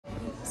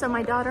So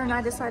my daughter and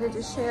I decided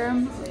to share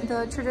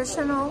the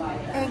traditional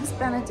eggs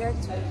Benedict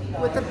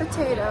with the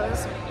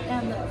potatoes,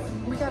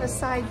 and we got a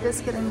side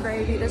biscuit and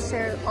gravy to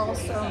share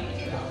also.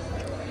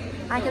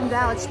 I can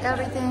vouch,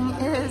 everything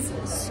is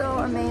so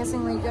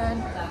amazingly good.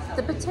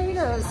 The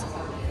potatoes,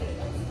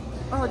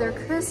 oh, they're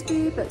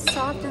crispy but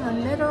soft in the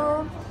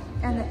middle,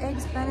 and the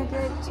eggs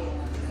Benedict,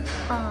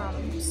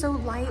 so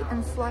light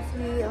and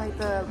fluffy, like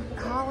the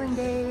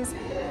hollandaise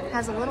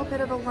has a little bit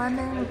of a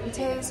lemon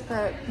taste,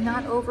 but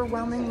not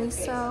overwhelmingly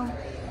so.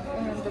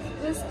 And the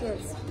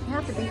biscuits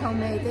have to be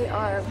homemade. They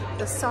are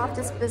the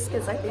softest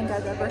biscuits I think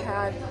I've ever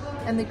had,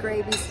 and the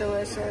gravy's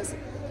delicious.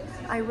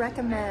 I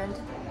recommend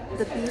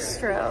the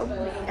bistro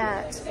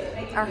at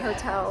our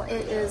hotel.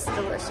 It is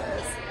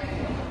delicious.